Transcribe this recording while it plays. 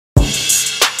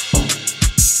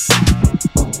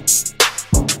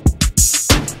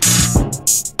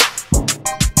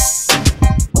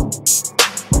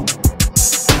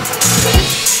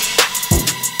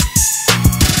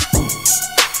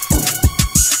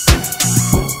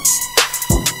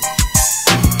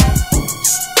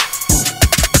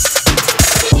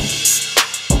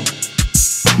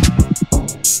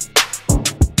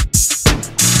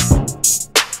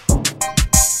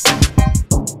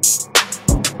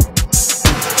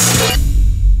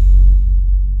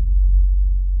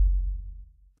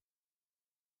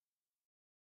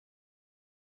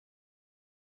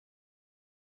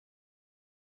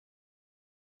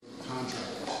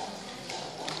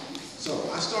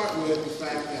start with the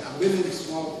fact that I've been in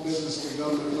small business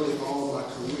development really all my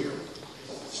career,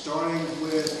 starting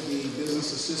with the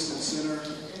Business Assistance Center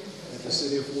at the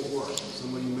City of Fort Worth.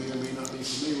 Some of you may or may not be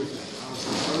familiar with that. I was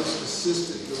the first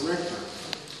assistant director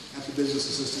at the Business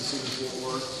Assistance Center in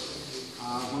Fort Worth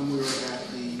when we were at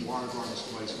the Water Gardens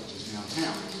place, which is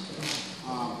downtown.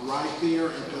 Right there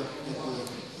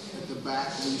at the back,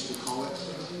 we used to call it,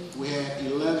 we had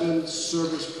 11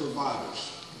 service providers,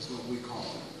 is what we call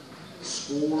them.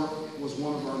 SCORE was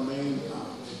one of our main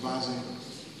advising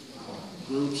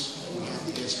groups. We had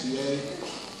the SBA,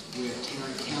 we had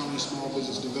Tarrant County Small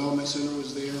Business Development Center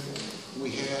was there.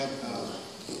 We had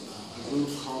a group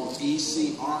called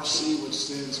ECRC, which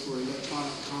stands for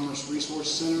Electronic Commerce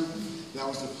Resource Center. That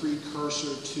was the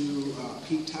precursor to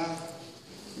PTAC.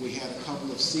 We had a couple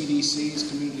of CDCs,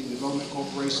 Community Development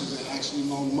Corporations, that actually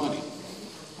loaned money.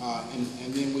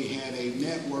 And then we had a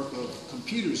network of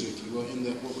computers, if you will, in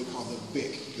what we call the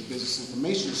BIC, the Business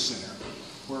Information Center,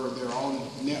 where they're all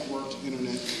networked,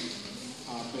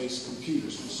 internet-based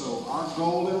computers. And so our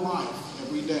goal in life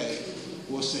every day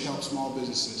was to help small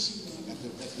businesses at the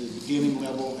beginning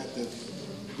level, at the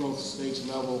growth stage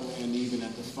level, and even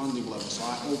at the funding level. So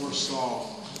I oversaw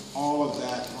all of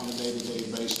that on a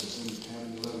day-to-day basis, and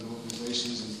having 11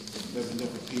 organizations and 11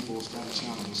 different people was kind of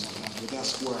challenging sometimes, but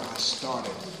that's where I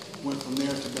started. Went from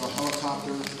there to Bell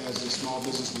Helicopter as a small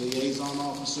business liaison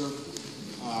officer.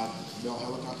 Bell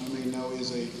Helicopter, you may know,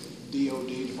 is a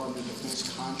DOD, Department of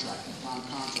Defense contractor, prime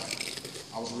contractor.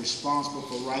 I was responsible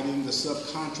for writing the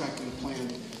subcontracting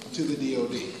plan to the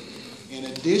DOD. In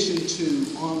addition to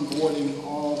onboarding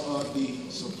all of the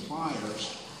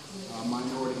suppliers,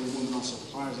 minority and women-owned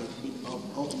suppliers that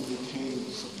ultimately became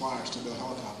suppliers to Bell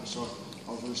Helicopter. So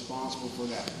I was responsible for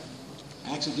that.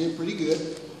 I actually did pretty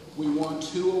good. We won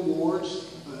 2 awards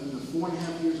in the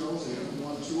 4.5 years I was there. We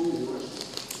won 2 awards.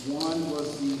 One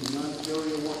was the Nunn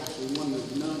Perry Award. Actually, won the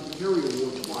Nunn Perry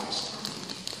Award twice.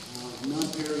 Nunn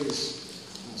Perry is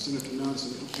Senator Nunn,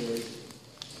 Senator Perry.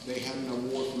 They had an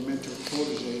award for Mentor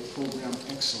Protege Program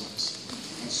Excellence,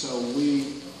 and so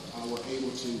we were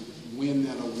able to win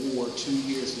that award 2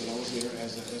 years that I was there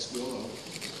as the SBLO.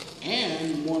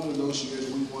 And one of those years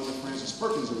we won the Francis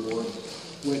Perkins Award,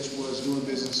 which was doing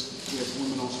business with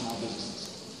women-owned small businesses.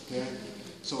 Okay,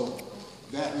 so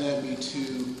that led me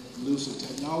to Lucent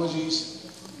Technologies.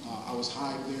 I was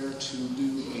hired there to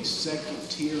do a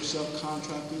second-tier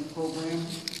subcontracting program.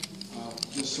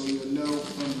 Just so you know,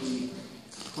 from the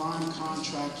prime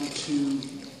contractor to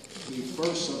the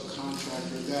first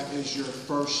subcontractor, that is your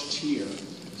first tier.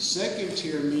 Second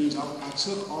tier means I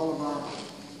took all of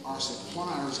our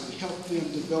suppliers and helped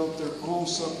them develop their own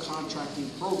subcontracting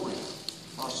program,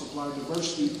 our supplier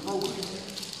diversity program.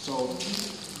 So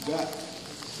that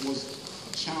was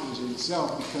a challenge in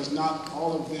itself because not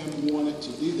all of them wanted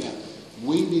to do that.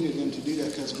 We needed them to do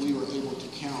that because we were able to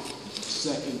count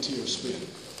second tier spend.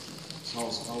 So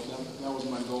that was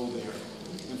my goal there.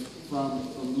 And from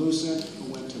Lucent, I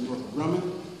went to Northrop Grumman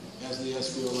as the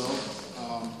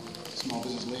SBLO, Small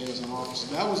Business Liaison Officer.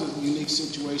 That was a unique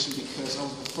situation because I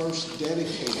was the first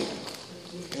dedicated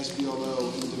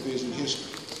SBLO in division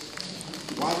history.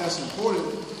 Why that's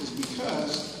important is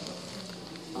because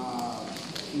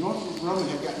Northrop Grumman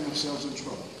had gotten themselves in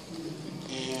trouble.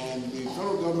 And the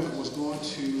federal government was going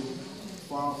to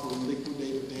file for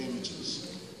liquidated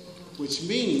damages, which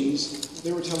means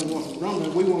they were telling Northrop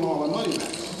Grumman, we want all our money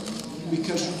back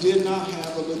because you did not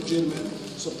have a legitimate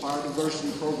supplier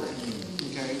diversity program,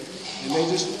 okay?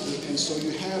 And so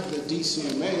you have the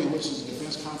DCMA, which is the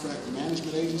Defense Contract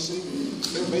Management Agency.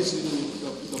 They're basically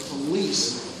the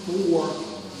police for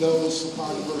those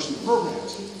supplier diversity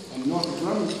programs. And Northrop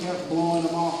Grumman kept blowing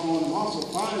them off. So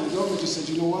finally the government just said,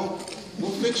 you know what?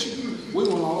 We'll fix you. We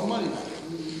want all the money back.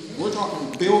 We're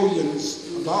talking billions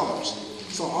of dollars.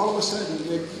 So all of a sudden,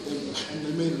 they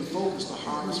made it a focus to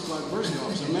hire a supply diversity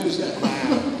officer and manage that.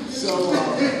 So,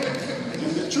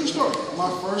 and the true story,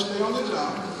 my first day on the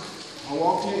job, I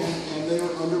walked in and they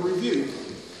were under review.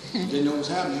 Didn't know what was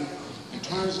happening. And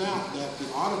turns out that the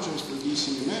auditors for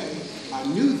DCMA, I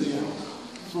knew them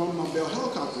from my Bell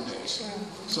Helicopter days.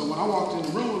 So when I walked in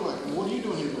the room, they were like, what are you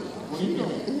doing here? What are you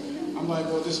doing? I'm like,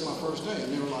 well, this is my first day.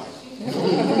 And they were like,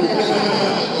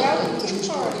 true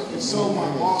story. And so my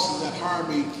bosses that hired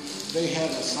me, they had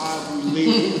a sigh of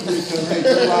relief because they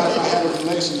realized I had a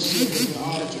relationship with the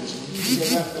auditors.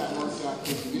 So that worked out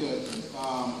pretty good.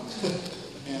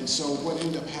 And so what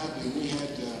ended up happening, we had,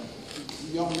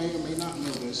 y'all may or may not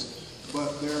know this,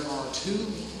 but there are 2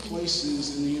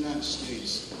 places in the United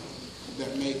States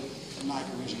that make night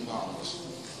vision goggles.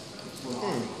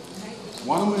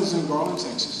 One of them is in Garland,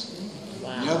 Texas.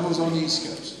 Wow. The other one's on the East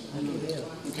Coast.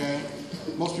 Okay?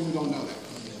 Most people don't know that.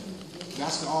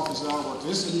 That's the office that I work.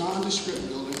 This is a nondescript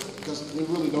building because we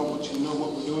really don't want you to know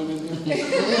what we're doing in here.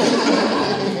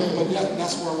 But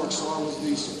that's where I work. So I was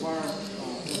the supplier,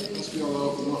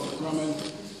 SBLO for Northrop Grumman.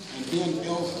 And then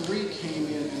L3 came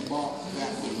in and bought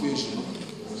that division.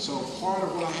 So part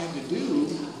of what I had to do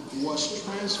was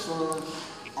transfer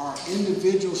our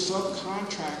individual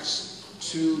subcontracts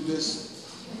to this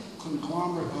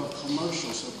conglomerate of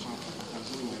commercial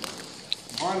subcontractors. Anyway,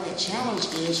 part of that challenge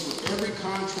is for every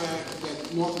contract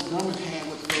that Northrop Grumman had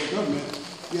with the federal government,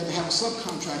 you have to have a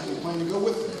subcontracting plan to go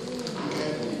with it.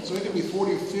 Okay? So it could be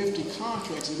 40 or 50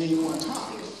 contracts at any one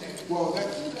time. Well, that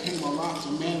became a lot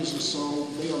to manage, and so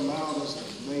they allowed us,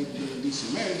 they being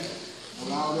DCMA,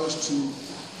 allowed us to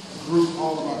group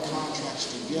all of our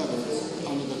contracts together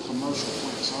under the commercial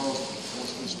plan. So I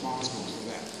was responsible for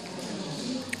that.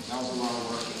 That was a lot of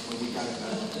work, but we got it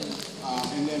done.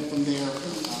 And then from there,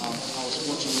 I was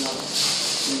fortunate enough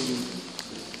to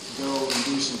go and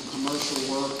do some commercial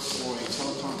work for a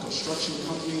telecom construction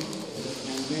company.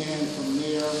 And then from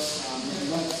there,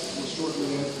 that was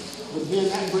short-lived. But then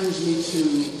that brings me to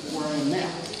where I am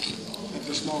now, at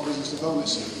the Small Business Development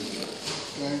Center.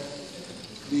 Okay?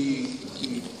 The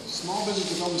Small Business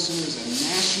Development Center is a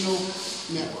national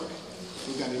network.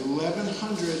 We've got 1,100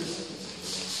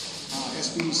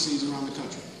 SBDCs around the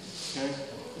country. Okay?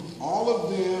 All of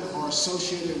them are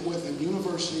associated with a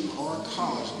university or a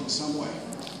college in some way.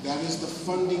 That is the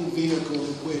funding vehicle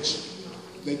in which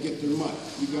they get their money.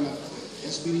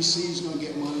 SBDC is going to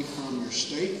get money from your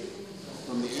state,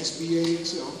 from the SBA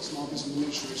itself, Small Business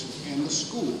Administration, and the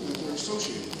school that they're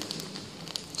associated with.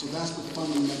 So that's the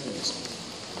funding mechanism.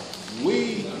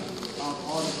 We are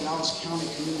part of Dallas County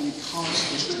Community College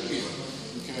District here.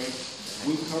 Okay?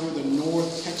 We cover the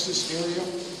North Texas area.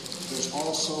 There's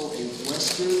also a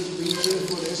western region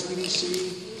for the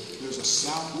SBDC. There's a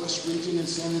southwest region in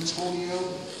San Antonio,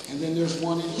 and then there's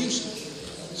one in Houston.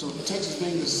 So Texas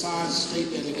being the size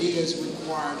state that it is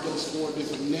required those 4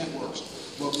 different networks.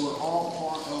 But we're all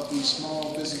part of the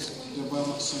Small Business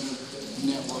Development Center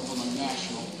network on a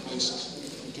national basis.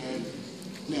 Okay?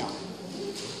 Now,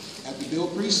 at the Bill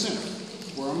Priest Center,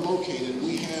 where I'm located,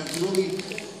 we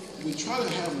try to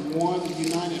have one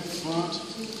united front,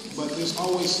 but there's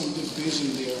always some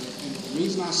division there. And the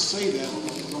reason I say that, I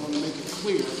want to make it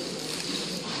clear,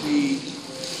 the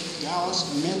Dallas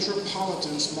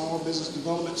Metropolitan Small Business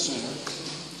Development Center,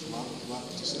 a lot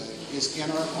to say, is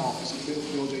in our office at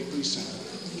Bill J. Priest Center.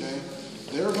 Okay?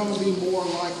 They're going to be more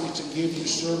likely to give you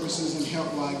services and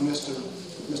help like Mr.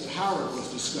 Howard was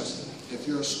discussing. If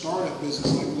you're a startup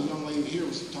business, like the young lady here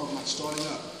was talking about starting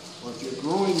up, or if you're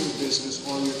growing your business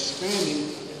or you're expanding,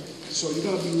 so you're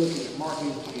going to be looking at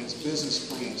marketing plans,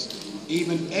 business plans,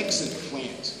 even exit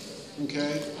plans.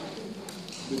 Okay?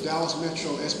 The Dallas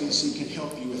Metro SBC can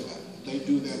help you with that. They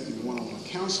do that through one-on-one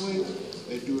counseling.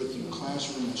 They do it through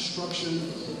classroom instruction.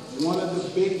 One of the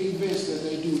big events that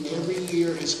they do every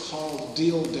year is called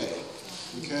Deal Day.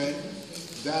 Okay?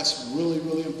 That's really,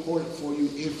 really important for you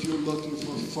if you're looking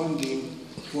for funding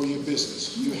for your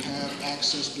business. You have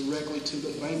access directly to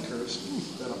the bankers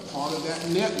that are part of that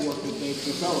network that they've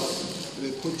developed. And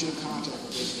they put you in contact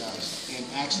with those guys. And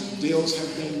actually, deals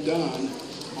have been done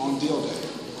on Deal Day.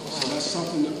 So that's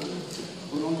something to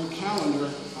put on your calendar.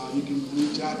 You can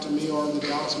reach out to me or the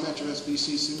Dallas Metro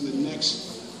SBC, see when the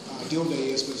next Deal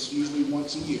Day is, but it's usually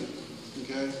once a year.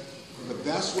 Okay? But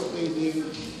that's what they do.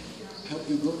 Help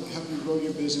you grow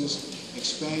your business,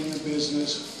 expand your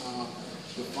business.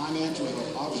 The financials,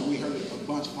 obviously we heard a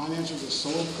bunch. Financials are so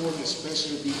important,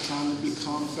 especially if you're trying to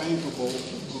become bankable.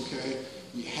 Okay,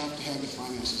 you have to have your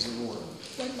finances in order.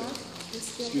 What month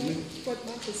is Deal Excuse Day? me? What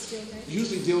month is Deal Day?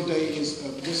 Usually Deal Day is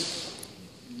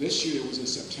this year it was in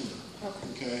September.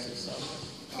 Okay.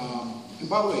 And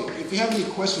by the way, if you have any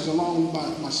questions along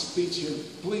my speech here,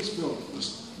 please feel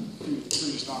free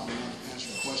to stop me and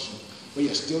answer a question. But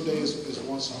yes, Deal Day is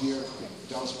once a year.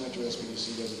 Dallas Metro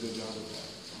SBDC does a good job with that.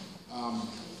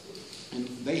 And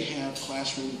they have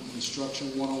classroom instruction,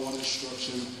 one-on-one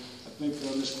instruction. I think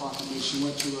Ms. Proctor, she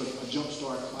went to a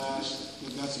Jumpstart class. I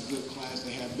think that's a good class.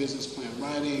 They have business plan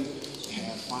writing. They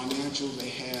have financials. They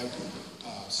have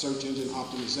search engine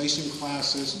optimization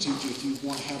classes. Teach you if you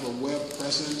want to have a web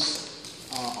presence,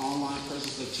 online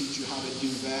presence. They teach you how to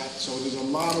do that. So there's a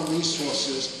lot of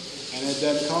resources, and it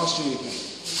doesn't cost you anything.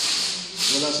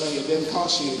 What I say, it doesn't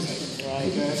cost you anything. Right.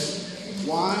 Okay?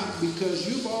 Why? Because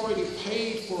you've already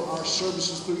paid for our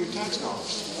services through your tax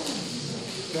dollars.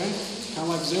 Okay? Kind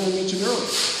of like Zara mentioned earlier.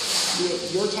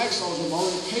 Your tax dollars have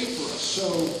already paid for us. So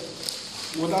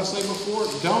what did I say before?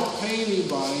 Don't pay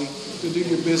anybody to do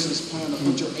your business plan, to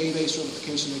put your 8A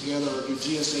certification together, or your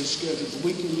GSA schedules.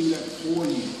 We can do that for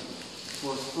you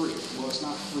for free. Well, it's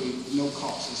not free, no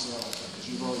cost, because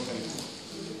you've already paid for it.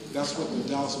 That's what the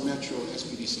Dallas Metro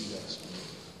SBDC does.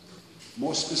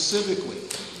 More specifically,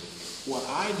 what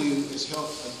I do is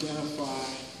help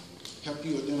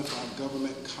you identify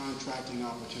government contracting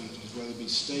opportunities, whether it be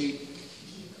state,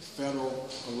 federal,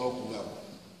 or local level.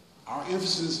 Our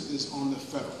emphasis is on the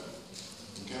federal,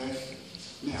 okay?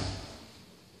 Now,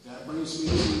 that brings me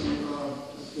to,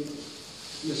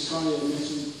 Ms. Sonia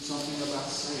mentioned something about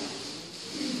sound.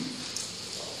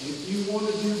 If you want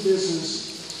to do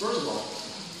business, first of all,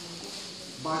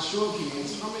 by show of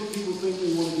hands, how many people think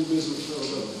they want to do business with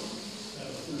federal government?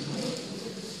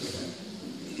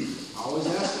 I always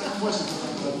ask that question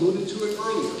because I alluded to it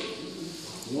earlier.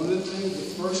 One of the things,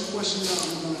 the first question that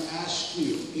I'm going to ask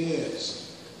you is,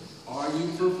 are you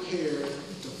prepared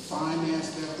to finance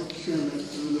that procurement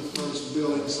through the first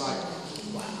billing cycle?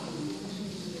 Wow.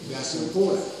 That's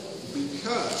important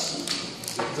because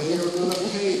if they are going to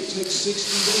pay, it takes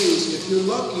 60 days. If you're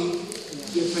lucky,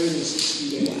 get paid in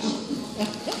 60 days.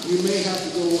 You may have to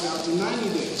go out to 90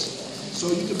 days.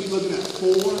 So you could be looking at 4,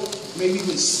 maybe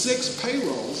even 6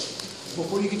 payrolls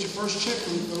before you get your first check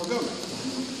from the federal government.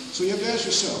 So you have to ask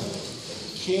yourself,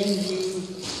 can you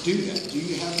do that? Do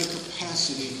you have the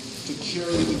capacity to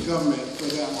carry the government for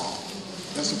that long?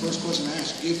 That's the first question I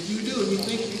ask. If you do, and you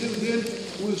think you do, then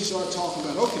we'll start talking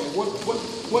about, okay,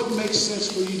 what makes sense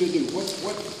for you to do? What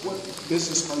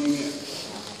business are you in?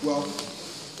 Well,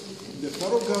 the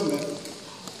federal government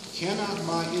cannot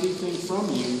buy anything from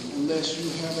you unless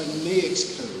you have a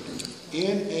NAICS code,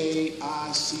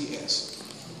 NAICS.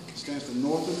 Stands for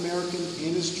North American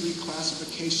Industry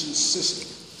Classification System.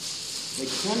 They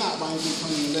cannot buy anything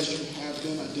from you unless you have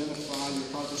them identify your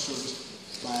product or service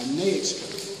by a NAICS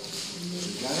code. So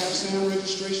you gotta have SAM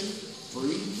registration,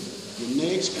 free. Your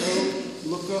NAICS code,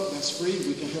 look up, that's free.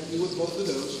 We can help you with both of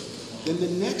those. Then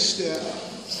the next step,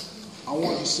 I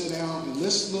want you to sit down and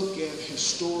let's look at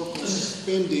historical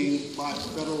spending by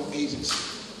federal agencies.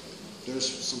 There's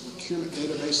some procurement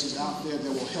databases out there that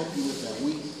will help you with that.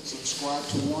 We subscribe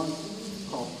to one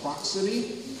called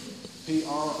Proxity,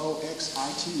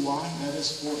 Proxity. That is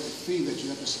for a fee that you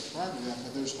have to subscribe to that,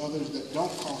 but there's others that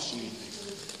don't cost you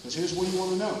anything. Because here's what you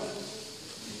want to know.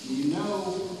 You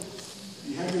know,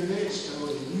 you have your NAICS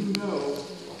code, and you know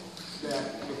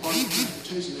that the Department of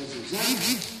Transportation, as an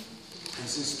example,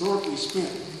 has historically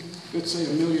spent, let's say,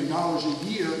 $1 million a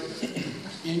year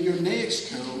in your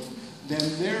NAICS code, then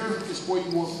there is where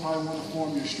you probably want to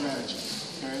form your strategy,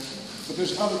 okay? But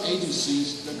there's other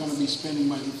agencies that are going to be spending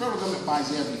money. The federal government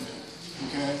buys everything,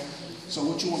 okay? So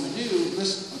what you want to do,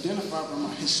 let's identify from a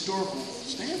historical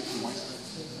standpoint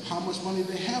how much money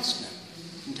they have spent,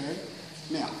 okay?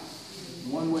 Now,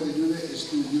 one way to do that is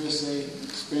through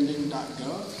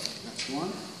usaspending.gov, that's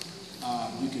one.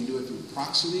 You can do it through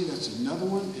Proxity, that's another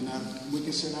one, and we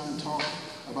can sit down and talk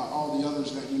about all the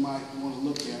others that you might want to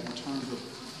look at in terms of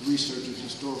research of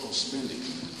historical spending.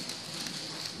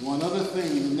 One other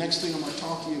thing, the next thing I'm going to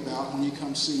talk to you about when you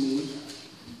come see me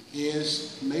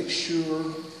is make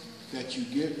sure that you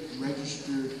get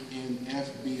registered in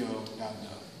FBO.gov.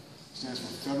 It stands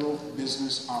for Federal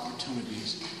Business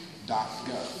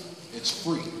Opportunities.gov. It's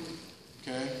free,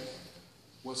 okay?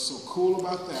 What's so cool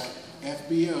about that,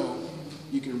 FBO,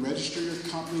 you can register your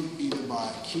company either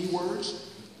by keywords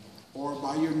or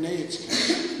by your NAICS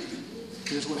code.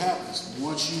 Here's what happens.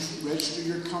 Once you register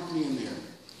your company in there,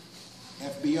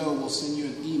 FBO will send you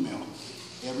an email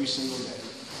every single day.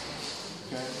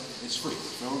 Okay? It's free.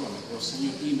 Federal government. They'll send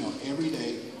you an email every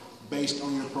day based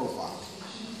on your profile.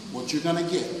 What you're going to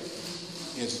get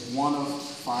is one of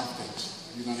 5 things.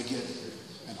 You're going to get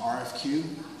an RFQ,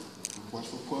 request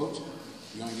for quotes.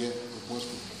 You're going to get request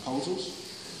for proposals.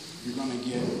 You're going to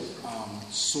get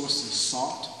sources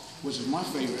sought, which is my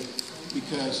favorite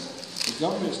because the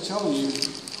government is telling you,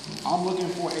 I'm looking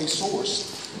for a source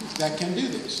that can do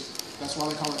this. That's why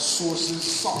they call it sources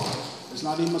sought. It's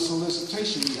not even a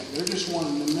solicitation yet. They're just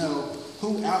wanting to know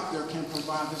who out there can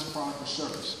provide this product or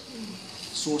service.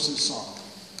 Sources sought.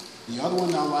 The other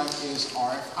one I like is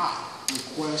RFI,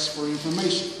 request for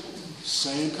information.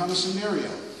 Same kind of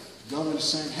scenario. The government is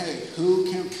saying, hey, who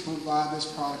can provide this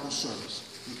product or service?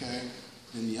 Okay?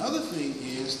 Then the other thing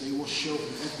is they will show,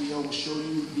 the FBO will show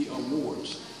you the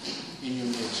awards in your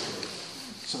NAICS code.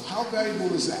 So how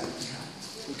valuable is that?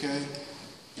 Okay?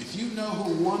 If you know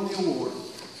who won the award,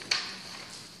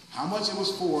 how much it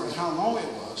was for, and how long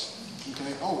it was,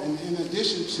 okay? Oh, and in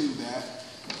addition to that,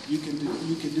 you can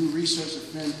do research to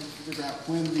figure out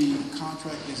when the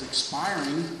contract is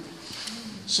expiring,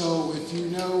 So if you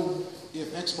know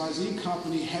if XYZ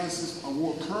company has this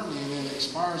award currently and it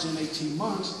expires in 18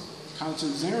 months, kind of to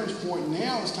Zaren's point,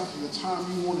 now is the time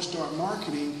you want to start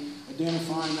marketing,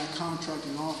 identifying that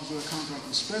contracting officer,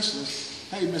 contracting specialist.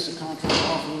 Hey, Mr. Contracting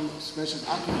Officer Specialist,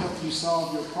 I can help you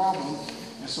solve your problem.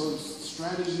 And so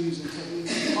strategies and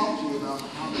techniques to talk to you about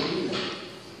how to do that.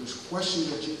 There's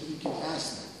questions that you can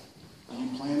ask them. Are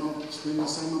you plan on spending the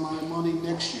same amount of money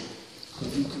next year?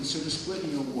 Could you consider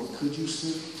splitting your award? Could you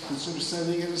consider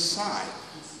setting it aside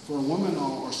for a woman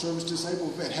or service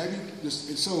disabled vet? Have you this?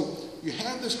 And so you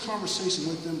have this conversation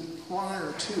with them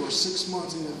prior to or 6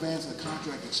 months in advance of the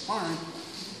contract expiring.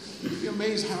 You'd be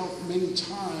amazed how many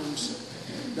times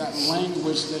that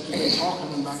language that you've been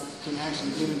talking about can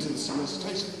actually get into the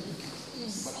solicitation.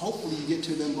 But hopefully you get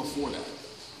to them before that.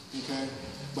 Okay?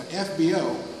 But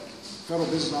FBO, Federal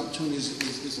Business Opportunities,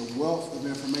 is a wealth of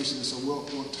information, so we'll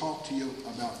talk to you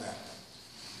about that.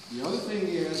 The other thing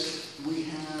is we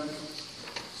have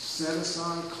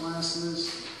set-aside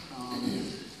classes.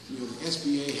 The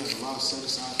SBA has a lot of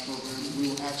set-aside programs. We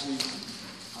will actually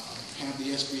have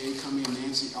the SBA come in.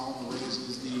 Nancy Alvarez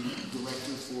is the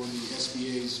director for the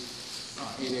SBA's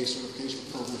 8A certification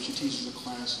program. She teaches a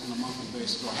class on a monthly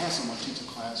basis, or has someone teach a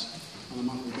class on a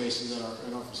monthly basis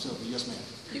at our facility. Yes, ma'am.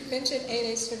 You've mentioned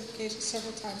 8A certification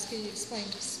several times. Can you explain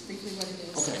just briefly what it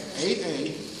is? Okay,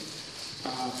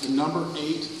 8A, the number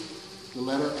 8, the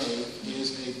letter A,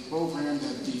 is a program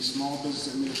that the Small Business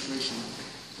Administration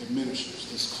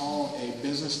administers. It's called a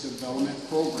Business Development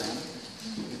Program.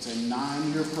 It's a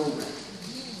 9-year program.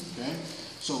 Okay?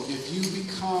 So if you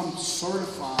become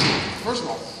certified, first of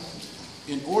all,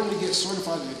 in order to get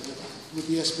certified with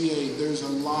the SBA, there's a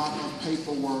lot of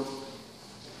paperwork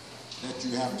that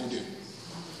you have to do.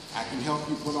 I can help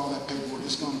you put all that paperwork.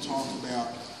 It's going to talk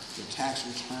about your tax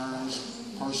returns,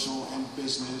 personal and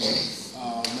business,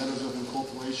 letters of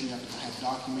incorporation. You have to have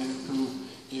documented proof.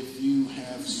 If you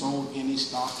have sold any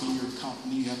stock in your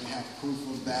company, you have to have proof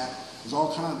of that. There's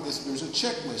all kind of this. There's a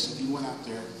checklist if you went out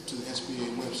there to the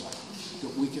SBA website.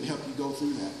 We can help you go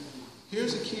through that.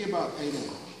 Here's the key about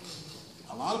 8A.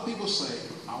 A lot of people say,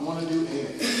 I want to do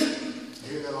 8A. I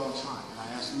hear that all the time, and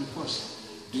I ask them the question,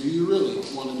 do you really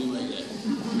want to do 8A?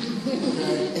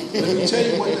 Okay? Let me tell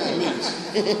you what that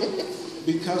means.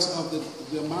 Because of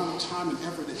the amount of time and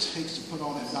effort it takes to put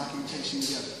all that documentation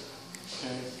together.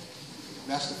 Okay?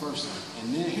 That's the first thing.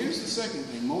 And then here's the second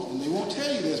thing. And they won't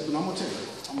tell you this, but I'm going to tell you.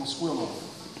 I'm going to squeal on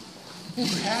it.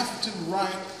 You have to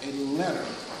write a letter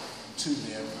to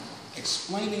them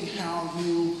explaining how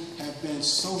you have been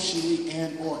socially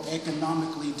and or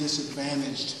economically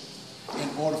disadvantaged in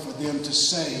order for them to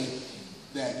say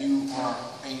that you are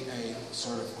 8A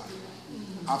certified.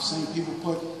 I've seen people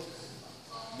put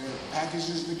their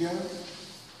packages together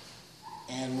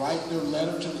and write their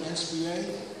letter to the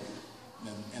SBA,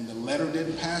 and the letter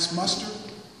didn't pass muster.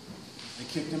 They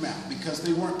kicked them out because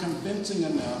they weren't convincing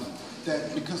enough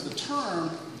that, because the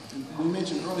term, we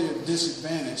mentioned earlier,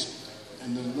 disadvantage,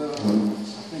 and the letter,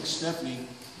 I think Stephanie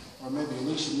or maybe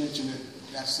Alicia mentioned it,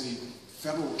 that's the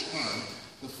federal term.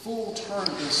 The full term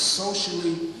is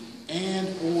socially and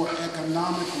or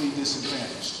economically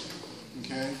disadvantaged.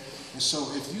 Okay? And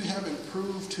so if you haven't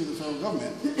proved to the federal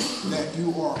government that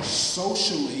you are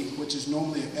socially, which is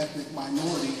normally an ethnic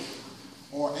minority,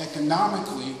 or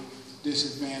economically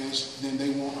disadvantaged, then they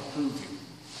won't approve you.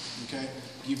 Okay?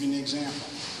 I'll give you an example.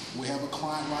 We have a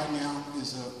client right now,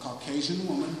 is a Caucasian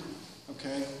woman.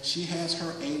 Okay? She has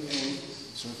her 8A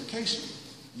certification.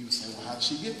 You would say, well, how did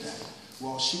she get that?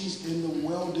 Well, she's in the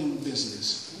welding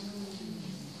business.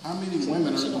 How many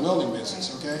women are in the welding business,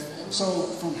 okay? So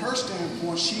from her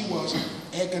standpoint, she was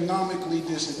economically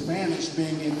disadvantaged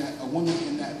being a woman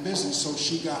in that business, so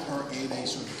she got her 8A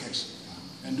certification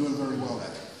and doing very well at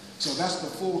it. So that's the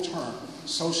full term,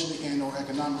 socially and or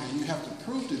economically. And you have to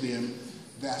prove to them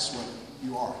that's what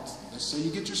you are. Let's say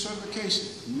you get your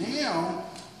certification. Now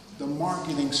the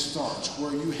marketing starts,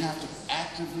 where you have to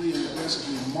actively and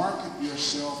aggressively market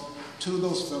yourself to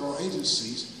those federal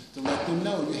agencies to let them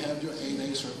know you have your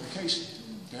 8A certification,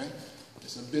 okay?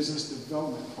 It's a business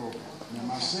development program.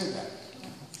 Now, I say that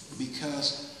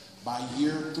because by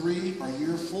year 3 or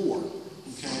year 4,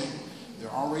 okay, they're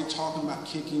already talking about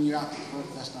kicking you out.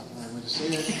 That's not the right way to say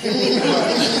it.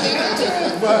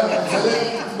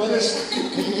 but it's,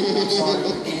 I'm sorry.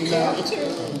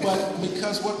 But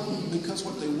because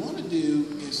what they want to do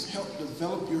is help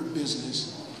develop your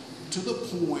business to the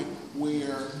point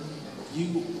where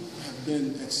you have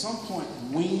been at some point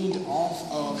weaned off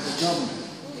of the government,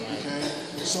 okay?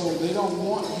 So they don't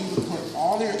want you to put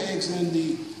all your eggs in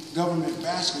the government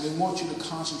basket. They want you to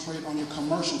concentrate on your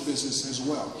commercial business as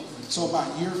well. So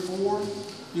about year 4,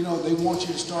 you know, they want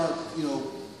you to start, you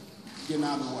know, getting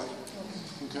out of the way.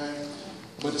 Okay?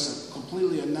 But it's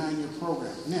completely a 9-year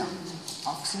program. Now,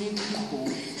 I've seen people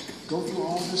go through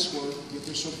all this work, get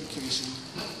their certification,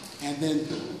 and then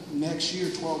next year,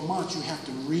 12 months, you have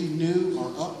to renew or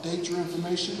update your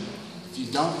information. If you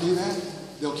don't do that,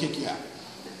 they'll kick you out.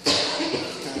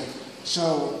 Okay?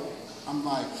 So I'm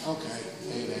like, okay,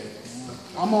 8A.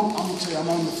 I'm gonna tell you, I'm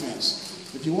on the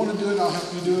fence. If you want to do it, I'll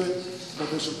help you do it, but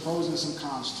there's some pros and some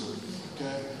cons to it.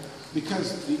 Okay?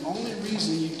 Because the only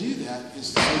reason you do that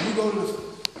is so you go to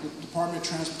the Department of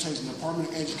Transportation, Department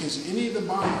of Education, any of the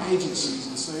bond agencies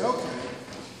and say, okay,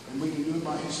 and we can do it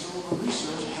by historical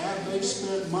research, have they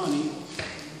spent money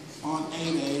on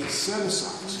 8A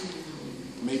set-asides?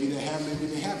 Maybe they have, maybe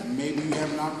they haven't. Maybe you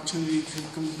have an opportunity to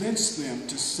convince them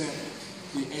to set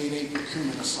the 8A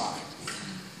procurement aside.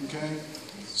 Okay?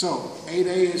 So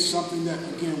 8A is something that,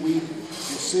 again, we can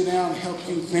sit down and help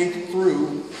you think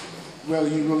through whether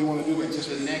you really want to do it. Just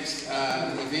the next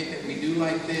event that we do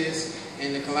like this,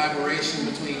 and the collaboration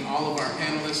between all of our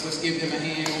panelists. Let's give them a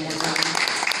hand one more time.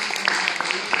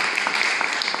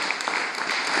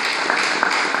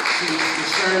 To Mr.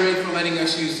 Sherman for letting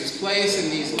us use this place,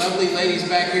 and these lovely ladies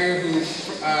back here who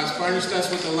furnished us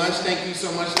with the lunch. Thank you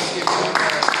so much. Let's give them a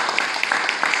hand.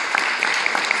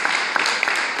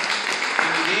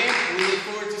 We look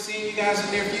forward to seeing you guys in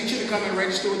the near future to come and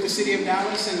register with the City of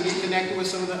Dallas and get connected with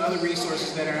some of the other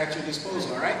resources that are at your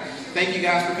disposal, all right? Thank you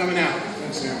guys for coming out.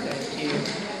 Thanks, Aaron.